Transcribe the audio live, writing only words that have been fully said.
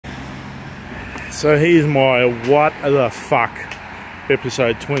So here's my what the fuck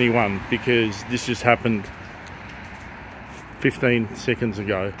episode 21, because this just happened 15 seconds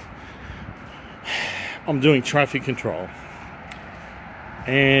ago. I'm doing traffic control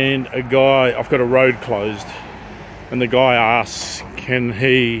and a guy, I've got a road closed, and the guy asks, can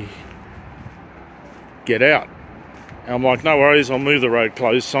he get out? And I'm like, no worries, I'll move the road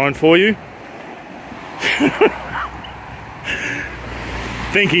closed sign for you.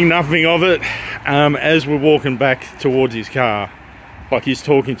 Thinking nothing of it. As we're walking back towards his car, like he's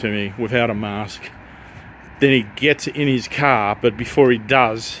talking to me without a mask. Then he gets in his car, but before he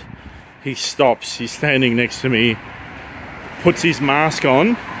does, he stops. He's standing next to me, puts his mask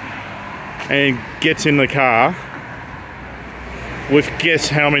on, and gets in the car with guess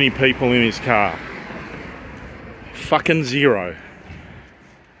how many people in his car? Fucking zero.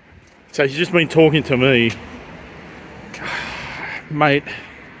 So he's just been talking to me. Mate,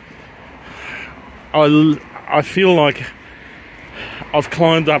 I feel like I've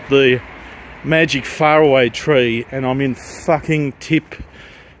climbed up the magic faraway tree and I'm in fucking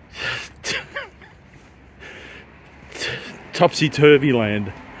topsy-turvy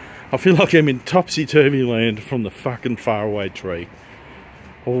land. I feel like I'm in topsy-turvy land from the fucking faraway tree.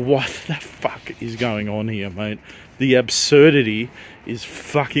 What the fuck is going on here, mate? The absurdity is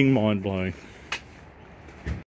fucking mind-blowing.